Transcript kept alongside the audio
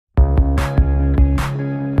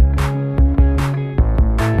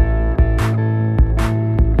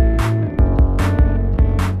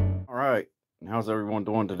how's everyone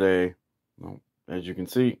doing today? Well, as you can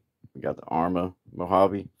see, we got the Arrma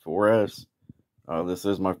Mojave 4S. This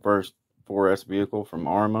is my first 4S vehicle from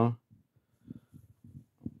Arrma.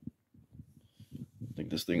 I think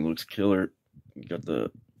this thing looks killer. You got the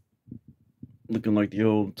looking like the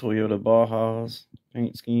old Toyota Bajas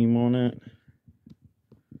paint scheme on it.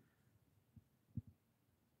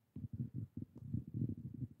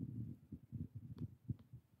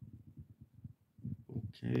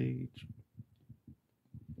 Okay.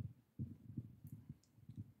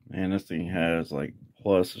 Man, this thing has like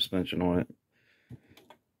plus suspension on it.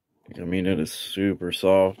 I mean, it is super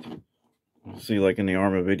soft. You see, like in the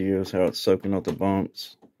Arrma videos, how it's soaking up the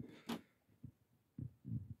bumps.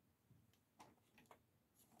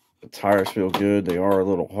 The tires feel good. They are a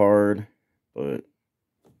little hard, but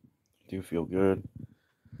do feel good.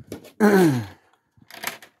 The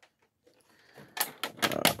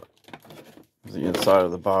inside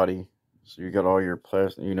of the body. So you got all your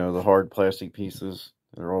plastic, the hard plastic pieces.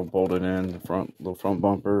 They're all bolted in. The front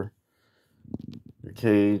bumper, your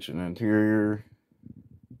cage and interior.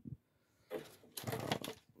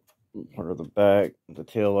 Part of the back, the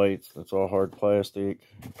tail lights, that's all hard plastic.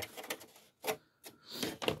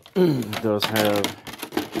 It does have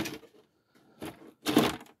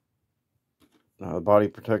body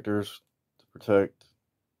protectors to protect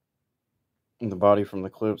the body from the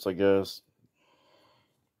clips, I guess.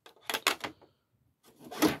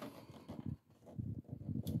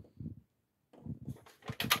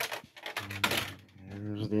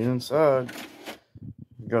 Here's the inside.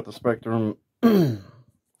 You got the Spectrum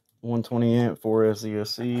 120 amp 4S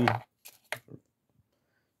ESC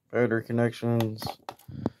battery connections.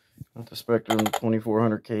 Got the Spectrum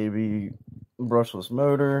 2400 kV brushless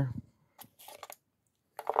motor.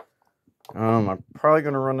 I'm probably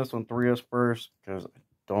going to run this on 3S first because I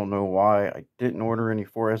don't know why I didn't order any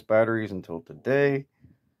 4S batteries until today.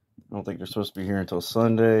 I don't think they're supposed to be here until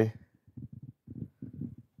Sunday.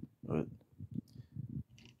 But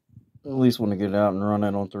at least want to get it out and run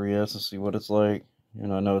it on 3S and see what it's like.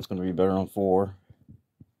 And I know it's going to be better on 4.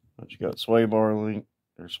 But you got sway bars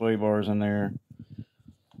in there.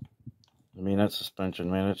 I mean, that suspension,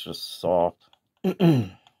 man, it's just soft. The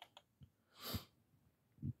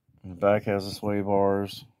back has the sway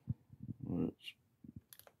bars, which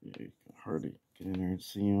yeah, hard to get in there and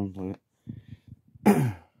see them, but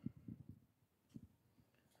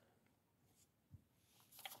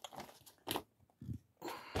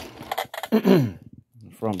the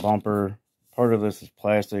front bumper, part of this is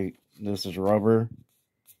plastic, this is rubber.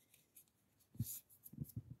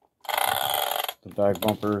 The back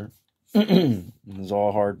bumper is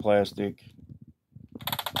all hard plastic.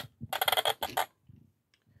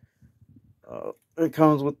 It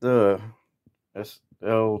comes with the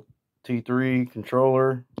SLT3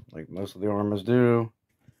 controller, like most of the Arrmas do.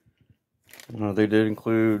 They did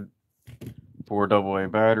include 4 AA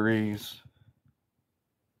batteries.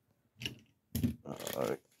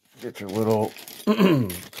 Get your little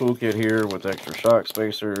toolkit here with extra shock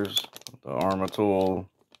spacers, the Arrma tool,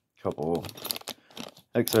 a couple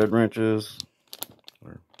hex head wrenches,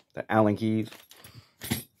 or the Allen keys.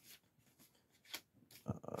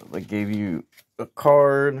 They gave you a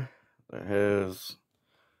card that has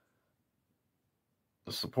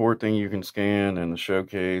the support thing you can scan and the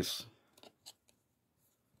showcase.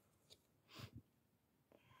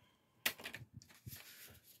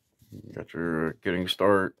 You got your getting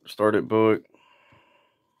started book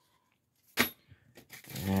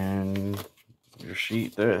and your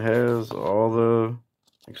sheet that has all the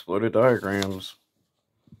exploded diagrams.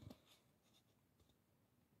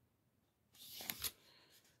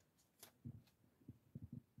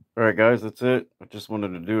 Alright guys, that's it. I just wanted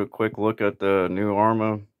to do a quick look at the new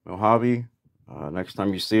Arrma Mojave. Next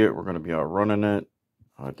time you see it, we're going to be out running it.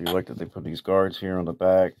 I do like that they put these guards here on the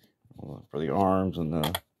back for the arms and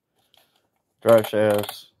the drive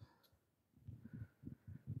shafts.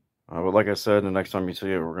 But like I said, the next time you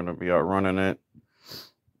see it, we're going to be out running it.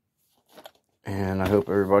 And I hope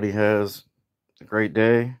everybody has a great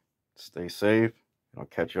day. Stay safe. I'll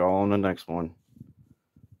catch you all on the next one.